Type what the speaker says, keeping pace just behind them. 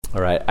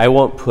All right, I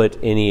won't put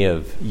any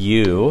of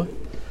you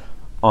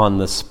on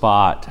the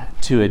spot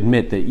to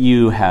admit that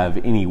you have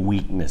any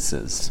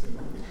weaknesses.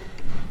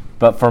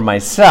 But for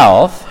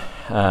myself,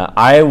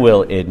 I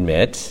will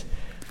admit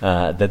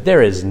that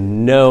there is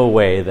no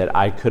way that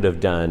I could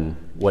have done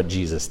what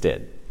Jesus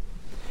did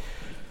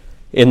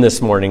in this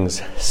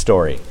morning's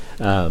story.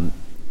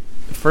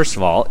 First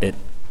of all, I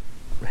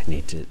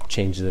need to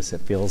change this.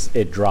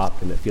 It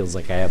dropped and it feels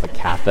like I have a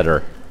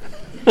catheter.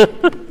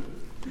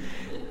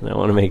 And I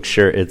want to make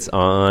sure it's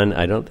on.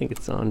 I don't think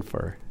it's on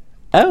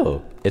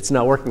it's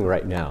not working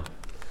right now.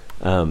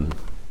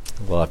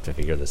 We'll have to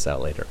figure this out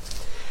later.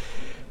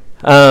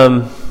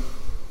 But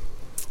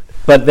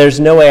there's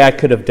no way I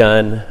could have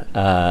done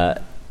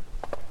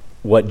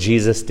what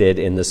Jesus did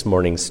in this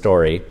morning's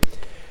story.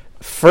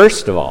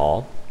 First of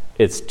all,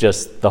 it's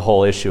just the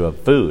whole issue of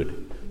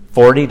food.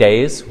 40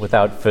 days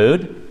without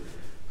food,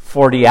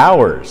 40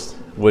 hours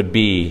would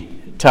be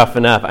tough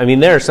enough. I mean,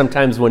 there are some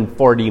times when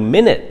 40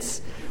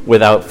 minutes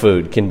without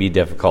food can be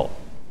difficult.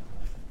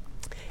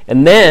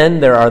 And then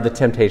there are the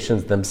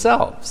temptations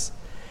themselves.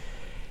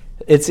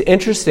 It's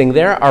interesting,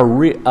 there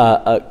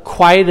are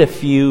quite a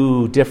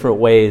few different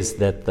ways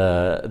that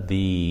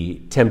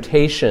the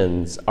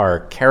temptations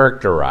are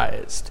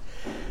characterized.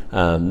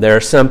 There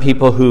are some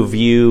people who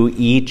view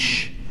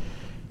each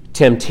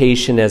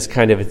temptation as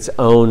kind of its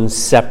own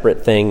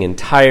separate thing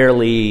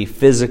entirely,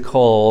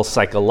 physical,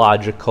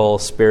 psychological,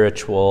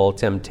 spiritual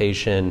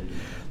temptation.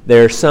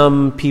 There are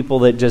some people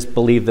that just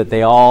believe that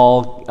they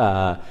all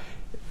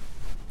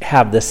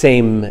have the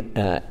same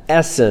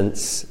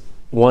essence,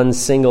 one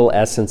single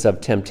essence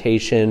of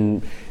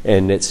temptation,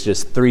 and it's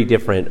just three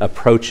different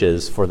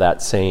approaches for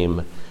that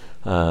same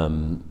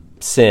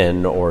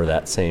sin or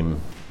that same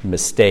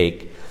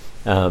mistake.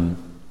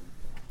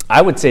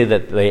 I would say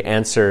that the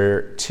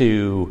answer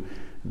to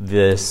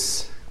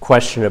this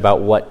question about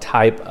what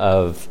type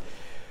of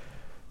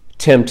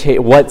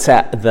what's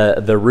at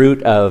the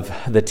root of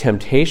the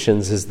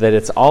temptations is that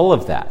it's all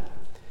of that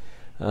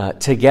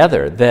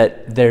together,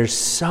 that there's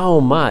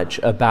so much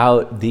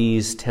about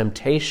these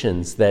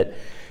temptations that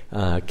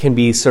can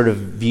be sort of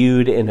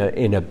viewed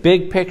in a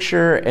big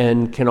picture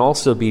and can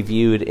also be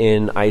viewed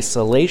in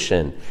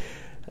isolation.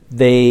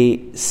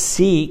 They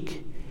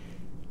seek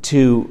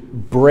to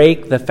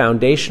break the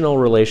foundational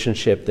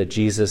relationship that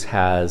Jesus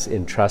has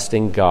in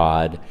trusting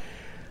God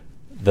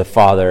the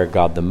Father,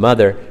 God the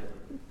Mother,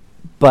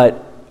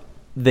 but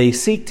they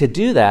seek to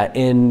do that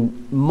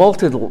in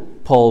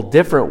multiple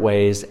different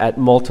ways at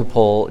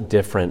multiple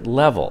different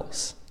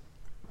levels.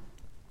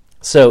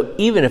 So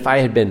even if I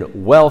had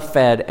been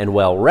well-fed and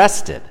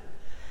well-rested,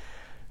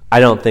 I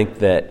don't think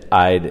that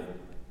I'd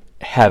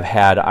have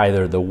had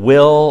either the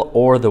will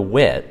or the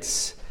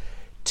wits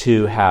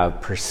to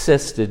have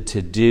persisted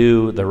to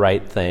do the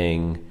right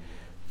thing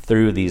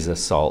through these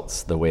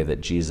assaults the way that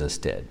Jesus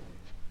did.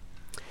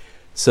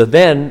 So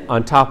then,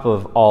 on top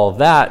of all of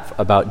that,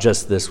 about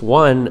just this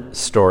one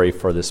story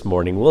for this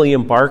morning,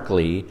 William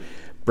Barclay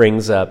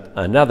brings up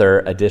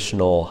another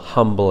additional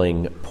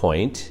humbling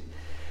point.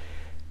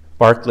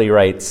 Barclay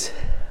writes,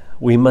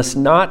 "We must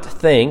not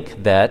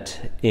think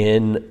that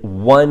in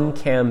one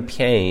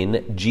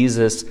campaign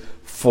Jesus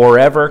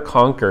forever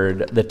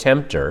conquered the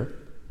tempter,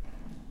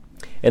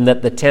 and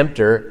that the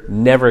tempter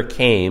never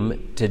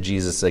came to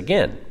Jesus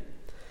again.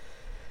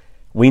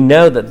 We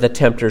know that the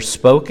tempter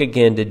spoke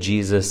again to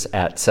Jesus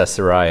at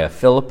Caesarea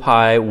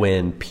Philippi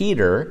when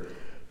Peter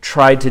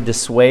tried to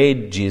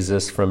dissuade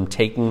Jesus from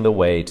taking the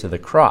way to the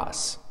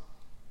cross.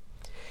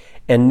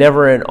 And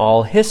never in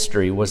all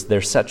history was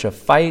there such a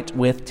fight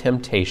with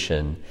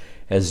temptation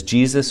as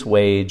Jesus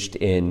waged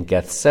in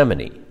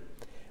Gethsemane,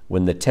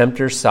 when the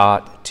tempter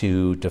sought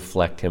to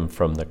deflect him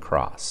from the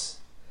cross."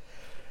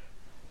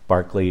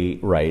 Barclay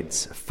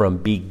writes, "From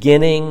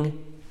beginning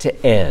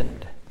to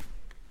end,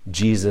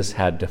 Jesus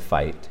had to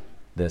fight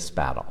this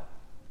battle."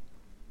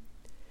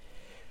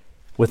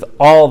 With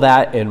all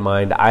that in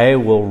mind, I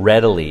will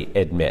readily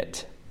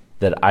admit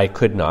that I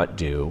could not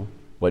do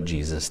what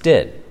Jesus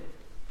did.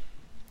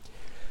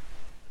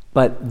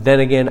 But then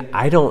again,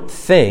 I don't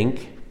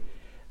think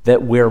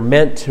that we're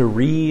meant to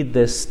read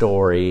this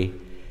story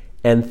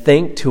and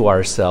think to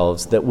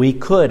ourselves that we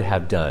could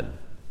have done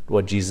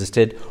what Jesus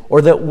did,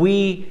 or that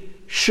we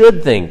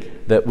should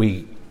think that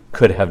we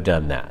could have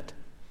done that.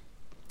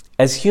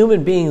 As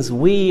human beings,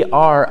 we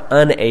are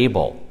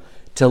unable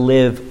to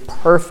live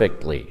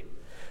perfectly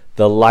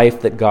the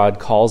life that God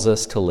calls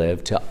us to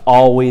live, to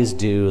always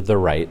do the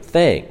right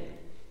thing.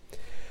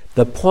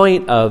 The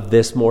point of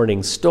this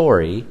morning's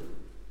story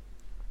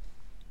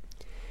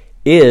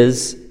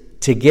is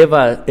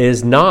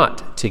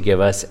not to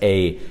give us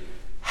a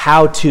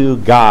how-to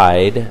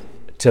guide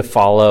to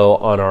follow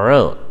on our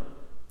own.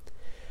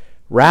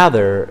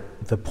 Rather,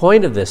 the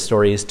point of this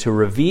story is to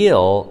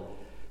reveal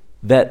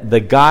that the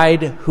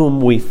guide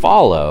whom we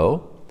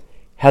follow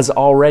has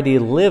already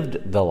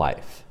lived the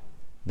life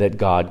that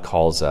God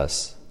calls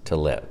us to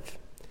live.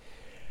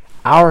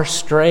 Our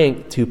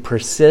strength to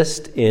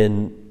persist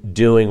in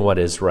doing what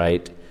is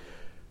right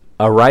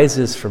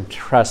arises from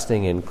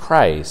trusting in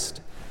Christ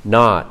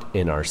not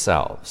in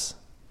ourselves.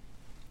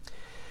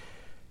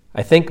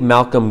 I think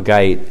Malcolm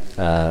Guite,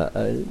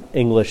 an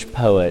English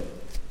poet,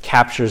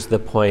 captures the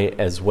point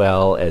as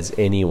well as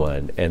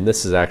anyone, and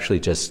this is actually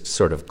just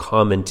sort of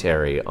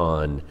commentary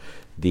on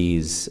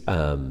these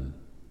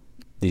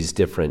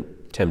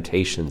different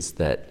temptations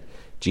that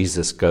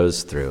Jesus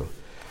goes through.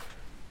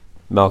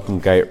 Malcolm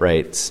Guite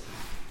writes,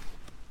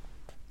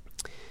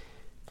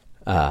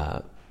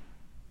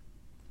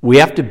 we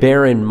have to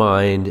bear in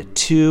mind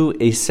two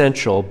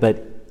essential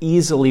but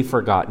easily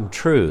forgotten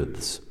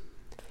truths.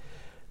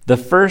 The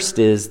first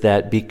is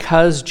that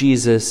because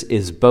Jesus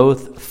is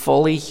both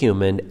fully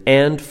human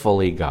and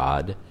fully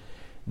God,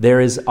 there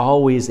is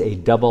always a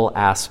double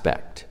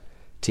aspect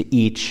to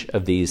each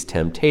of these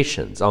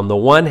temptations. On the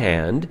one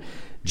hand,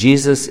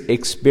 Jesus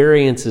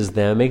experiences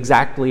them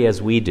exactly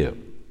as we do,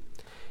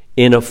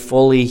 in a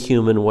fully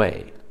human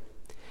way,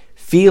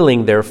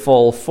 feeling their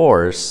full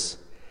force,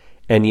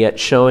 and yet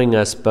showing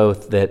us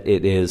both that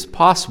it is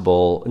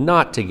possible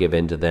not to give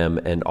in to them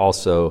and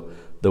also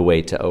the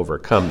way to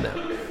overcome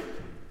them.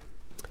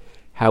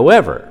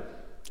 However,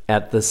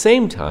 at the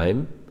same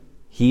time,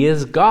 he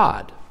is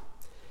God,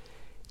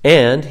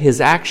 and his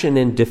action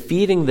in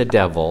defeating the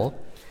devil,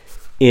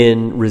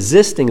 in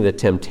resisting the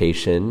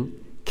temptation,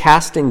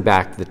 casting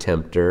back the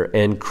tempter,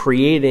 and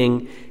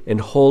creating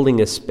and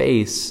holding a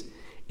space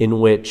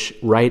in which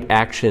right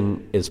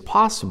action is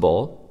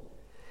possible,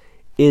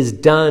 is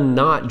done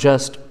not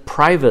just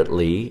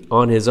privately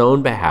on his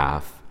own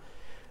behalf,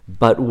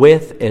 but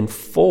with and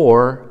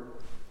for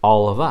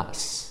all of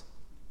us.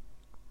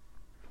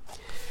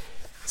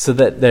 So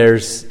that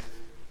there's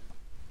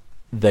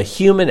the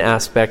human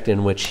aspect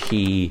in which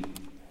he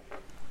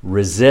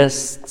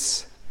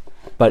resists,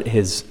 but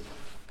his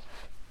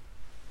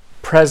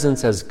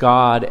presence as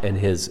God and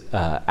his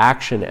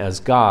action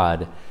as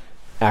God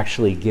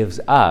actually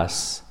gives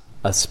us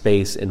a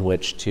space in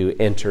which to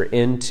enter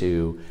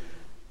into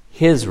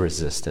his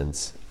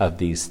resistance of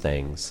these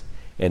things.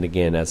 And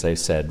again, as I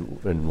said,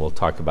 and we'll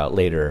talk about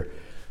later,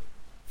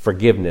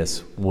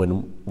 forgiveness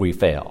when we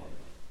fail.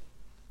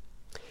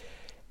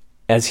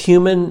 As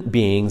human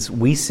beings,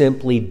 we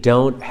simply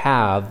don't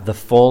have the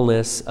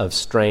fullness of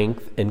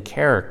strength and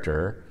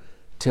character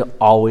to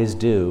always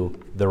do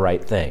the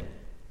right thing.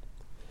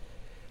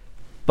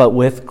 But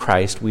with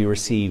Christ, we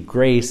receive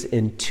grace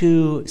in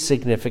two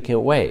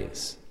significant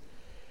ways.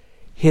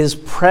 His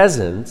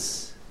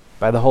presence,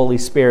 by the Holy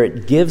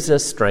Spirit, gives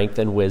us strength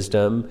and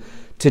wisdom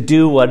to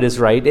do what is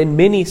right in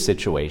many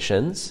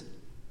situations,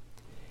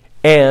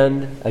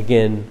 and,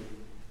 again,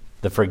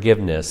 the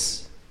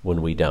forgiveness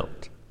when we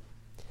don't.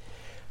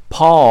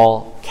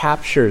 Paul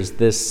captures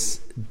this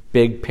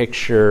big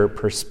picture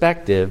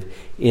perspective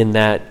in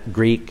that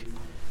Greek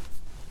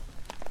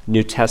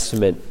New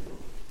Testament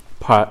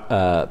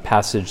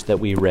passage that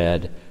we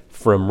read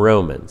from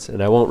Romans.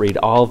 And I won't read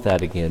all of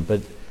that again,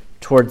 but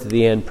towards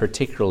the end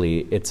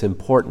particularly, it's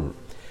important.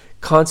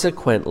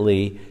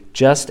 Consequently,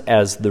 just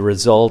as the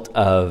result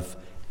of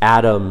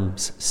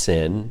Adam's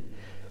sin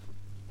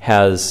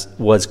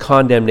was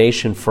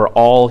condemnation for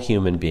all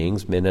human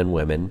beings, men and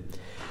women,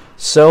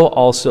 so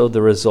also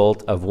the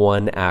result of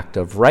one act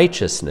of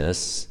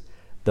righteousness,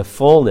 the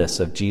fullness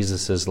of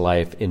Jesus'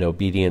 life in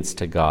obedience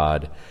to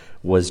God,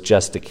 was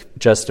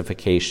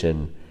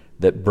justification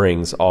that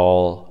brings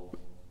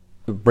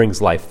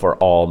life for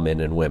all men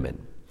and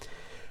women.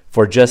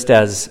 For just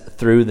as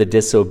through the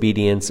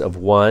disobedience of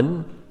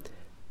one,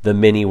 the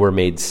many were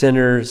made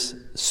sinners,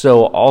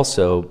 so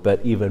also,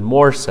 but even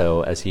more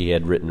so, as he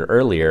had written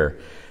earlier,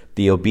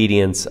 the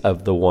obedience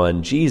of the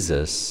one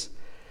Jesus,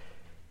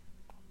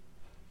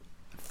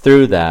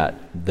 through that,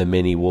 the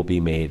many will be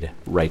made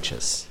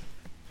righteous.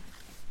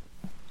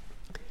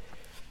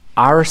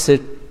 Our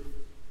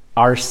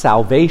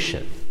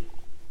salvation,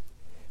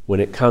 when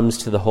it comes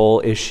to the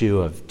whole issue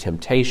of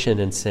temptation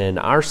and sin,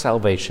 our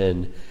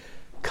salvation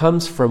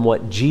comes from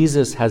what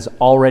Jesus has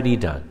already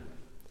done,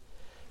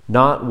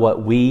 not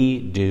what we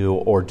do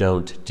or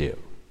don't do.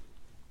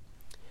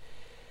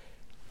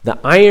 The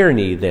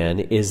irony then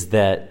is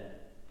that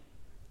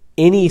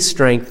any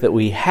strength that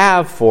we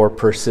have for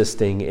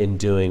persisting in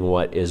doing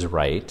what is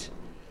right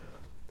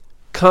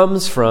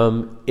comes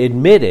from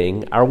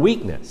admitting our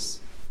weakness.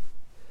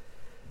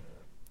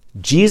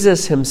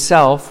 Jesus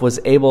himself was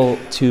able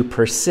to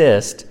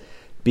persist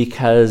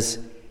because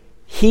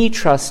he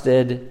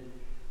trusted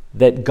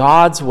that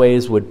God's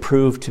ways would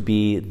prove to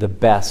be the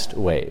best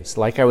ways.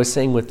 Like I was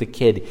saying with the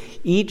kid,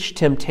 each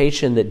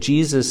temptation that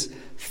Jesus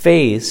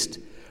faced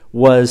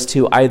was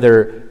to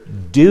either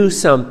do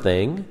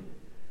something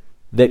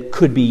that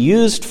could be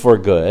used for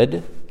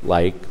good,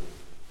 like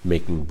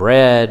making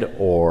bread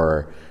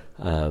or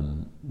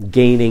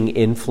gaining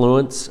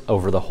influence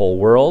over the whole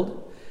world.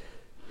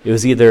 It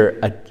was either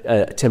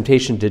a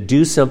temptation to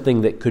do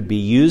something that could be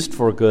used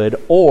for good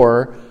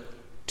or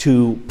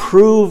to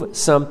prove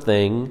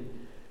something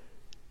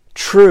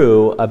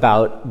true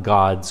about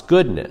God's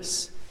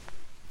goodness.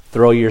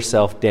 Throw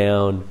yourself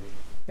down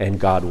and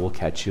God will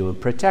catch you and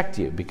protect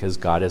you because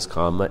God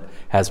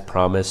has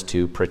promised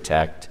to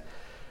protect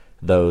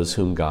those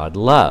whom God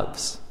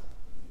loves.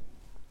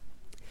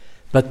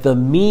 But the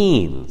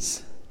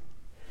means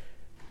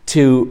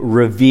to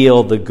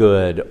reveal the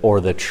good or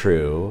the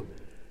true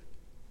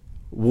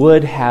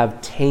would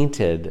have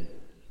tainted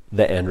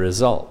the end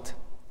result.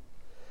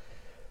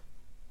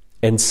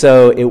 And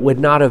so it would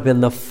not have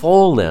been the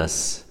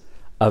fullness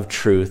of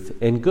truth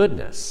and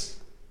goodness.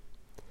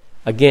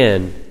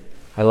 Again,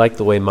 I like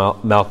the way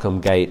Malcolm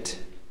Guite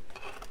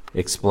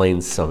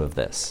explains some of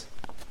this.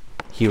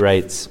 He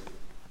writes,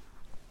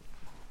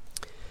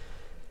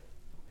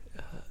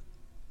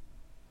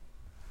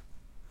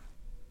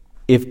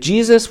 if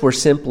Jesus were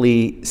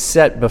simply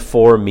set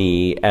before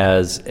me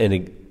as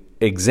an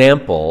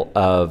example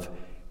of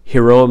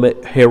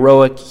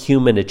heroic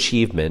human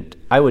achievement,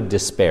 I would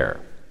despair.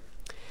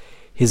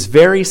 His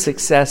very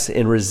success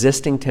in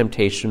resisting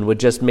temptation would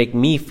just make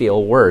me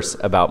feel worse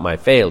about my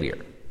failure.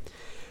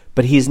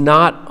 But he's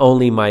not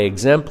only my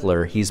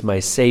exemplar, he's my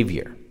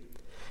Savior.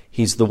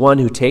 He's the one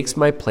who takes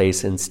my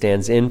place and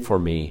stands in for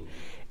me,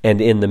 and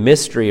in the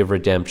mystery of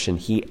redemption,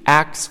 he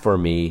acts for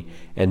me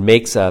and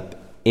makes up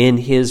in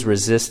his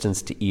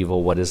resistance to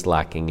evil what is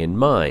lacking in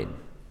mine.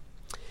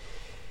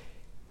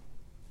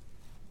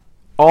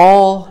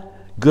 The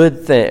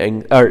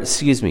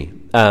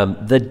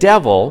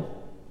devil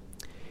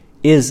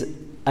is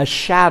a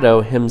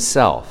shadow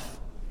himself,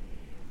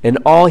 and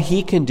all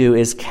he can do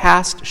is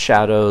cast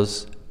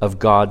shadows of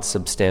God's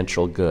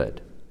substantial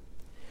good.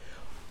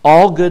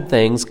 All good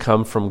things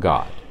come from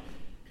God,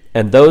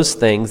 and those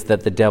things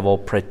that the devil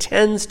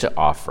pretends to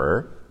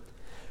offer,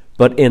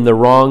 but in the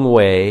wrong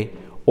way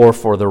or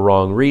for the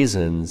wrong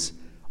reasons,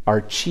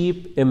 are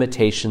cheap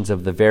imitations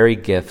of the very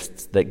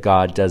gifts that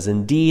God does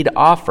indeed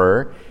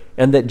offer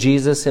and that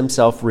Jesus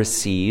himself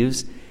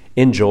receives,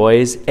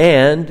 enjoys,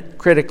 and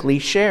critically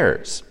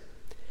shares.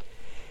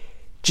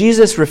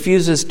 Jesus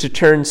refuses to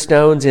turn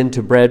stones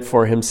into bread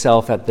for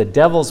himself at the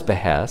devil's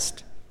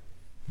behest,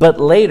 but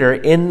later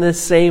in the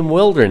same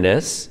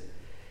wilderness,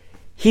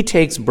 he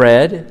takes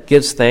bread,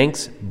 gives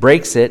thanks,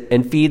 breaks it,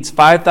 and feeds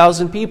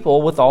 5,000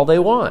 people with all they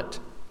want.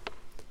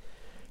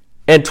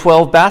 And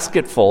 12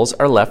 basketfuls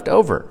are left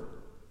over.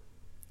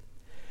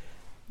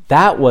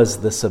 That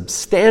was the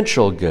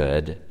substantial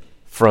good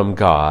from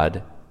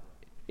God,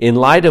 in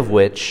light of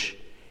which,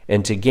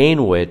 and to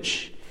gain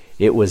which,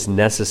 it was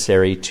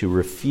necessary to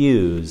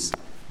refuse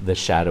the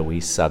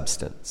shadowy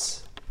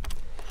substance.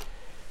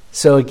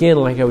 So again,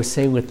 like I was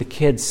saying with the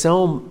kids,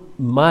 so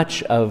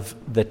much of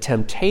the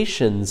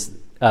temptation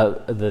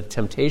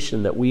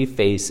that we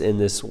face in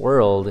this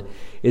world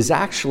is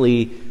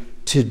actually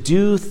to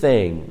do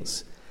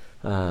things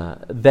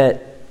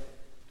that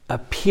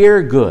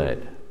appear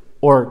good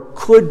or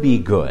could be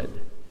good,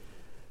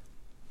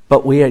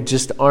 but we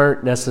just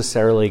aren't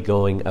necessarily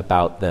going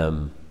about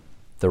them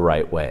the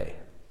right way.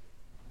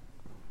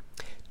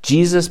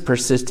 Jesus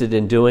persisted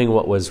in doing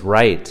what was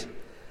right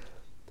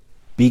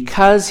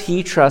because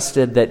he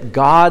trusted that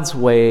God's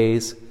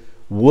ways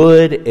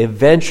would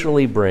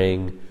eventually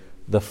bring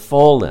the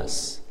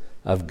fullness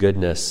of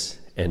goodness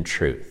and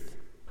truth.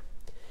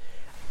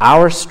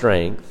 Our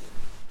strength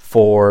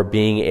for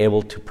being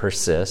able to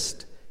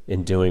persist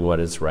in doing what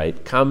is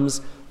right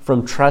comes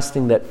from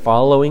trusting that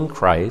following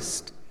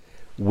Christ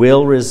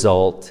will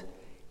result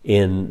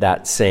in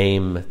that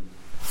same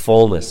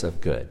fullness of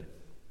good,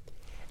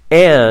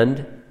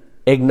 and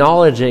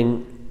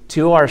acknowledging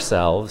to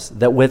ourselves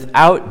that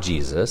without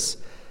Jesus,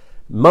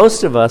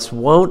 most of us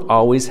won't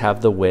always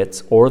have the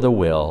wits or the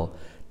will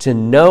to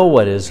know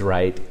what is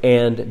right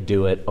and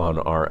do it on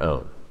our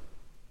own.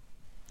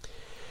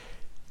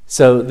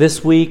 So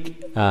this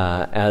week,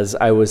 as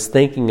I was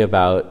thinking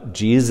about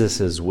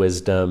Jesus'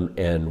 wisdom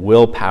and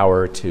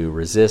willpower to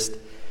resist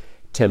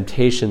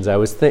temptations, I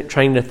was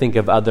trying to think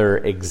of other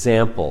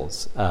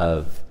examples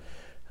of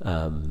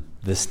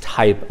this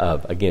type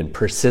of, again,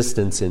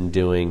 persistence in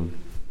doing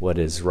what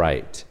is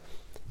right.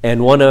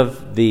 And one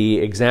of the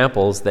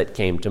examples that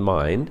came to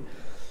mind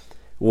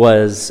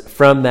was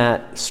from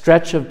that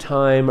stretch of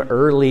time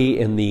early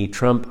in the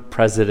Trump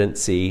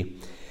presidency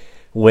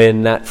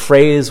when that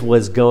phrase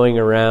was going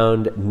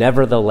around,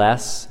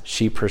 "Nevertheless,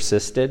 she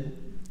persisted."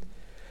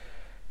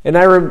 And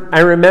I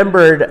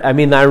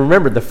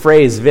remembered the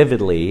phrase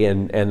vividly,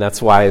 and that's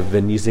why I've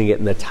been using it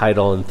in the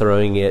title and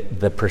throwing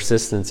the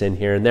persistence in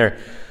here and there.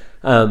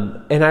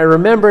 And I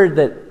remembered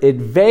that it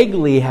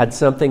vaguely had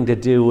something to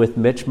do with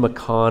Mitch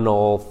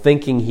McConnell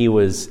thinking he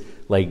was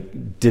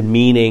like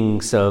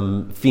demeaning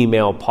some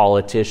female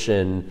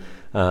politician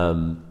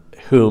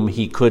whom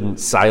he couldn't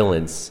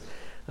silence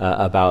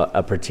about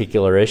a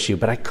particular issue,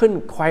 but I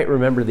couldn't quite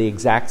remember the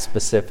exact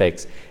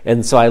specifics,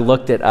 and so I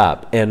looked it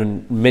up,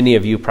 and many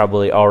of you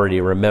probably already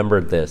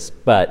remembered this,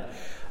 but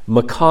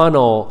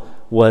McConnell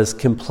was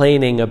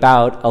complaining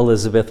about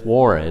Elizabeth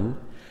Warren,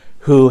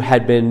 who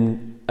had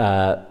been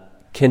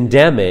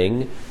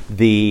condemning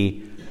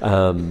the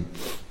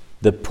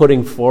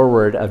putting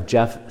forward of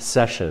Jeff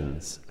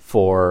Sessions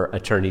for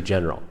Attorney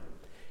General,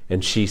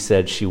 and she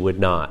said she would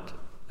not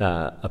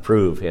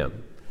approve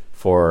him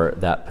for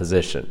that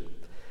position.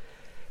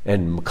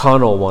 And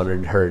McConnell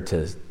wanted her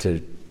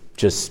to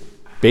just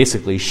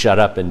basically shut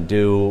up and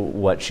do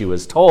what she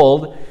was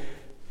told.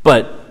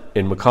 But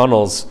in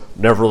McConnell's,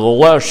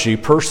 nevertheless, she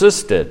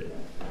persisted,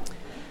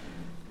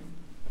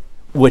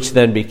 which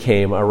then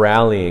became a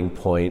rallying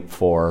point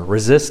for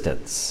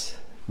resistance.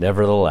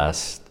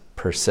 Nevertheless,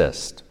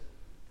 persist.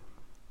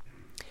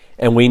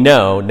 And we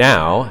know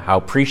now how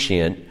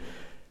prescient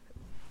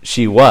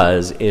she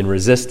was in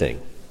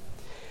resisting.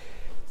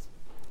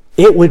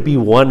 It would be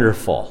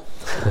wonderful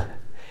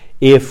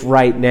if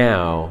right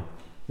now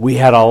we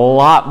had a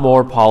lot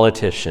more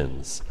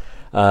politicians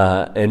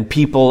and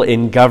people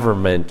in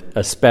government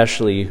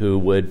especially who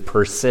would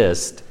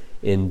persist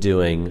in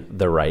doing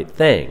the right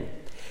thing.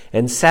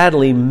 And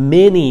sadly,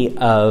 many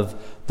of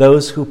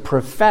those who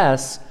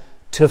profess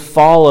to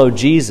follow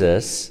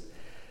Jesus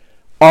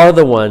are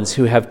the ones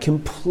who have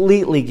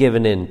completely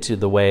given in to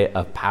the way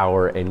of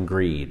power and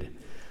greed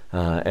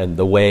and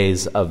the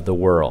ways of the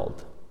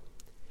world.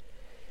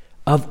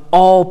 Of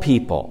all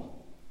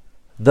people,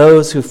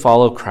 those who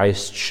follow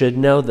Christ should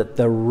know that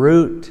the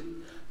root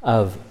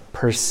of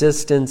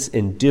persistence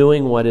in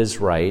doing what is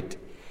right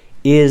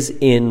is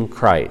in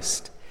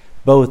Christ,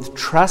 both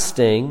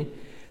trusting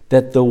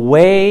that the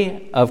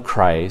way of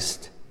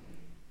Christ,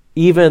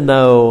 even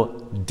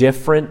though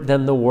different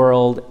than the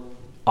world,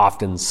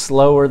 often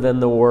slower than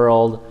the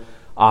world,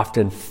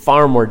 often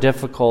far more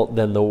difficult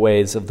than the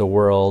ways of the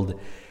world,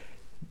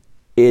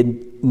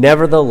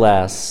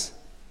 nevertheless,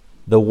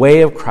 the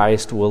way of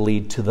Christ will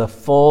lead to the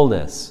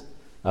fullness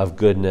of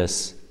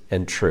goodness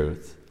and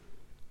truth.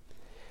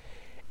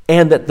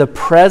 And that the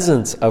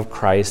presence of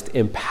Christ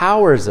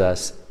empowers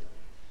us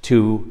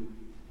to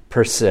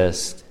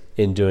persist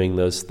in doing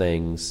those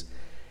things.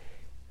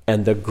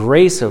 And the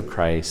grace of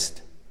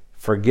Christ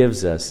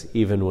forgives us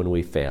even when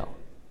we fail.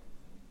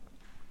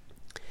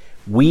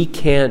 We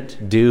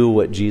can't do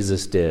what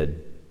Jesus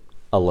did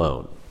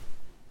alone.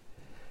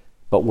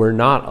 But we're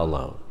not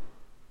alone.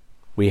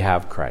 We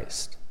have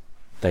Christ.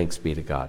 Thanks be to God.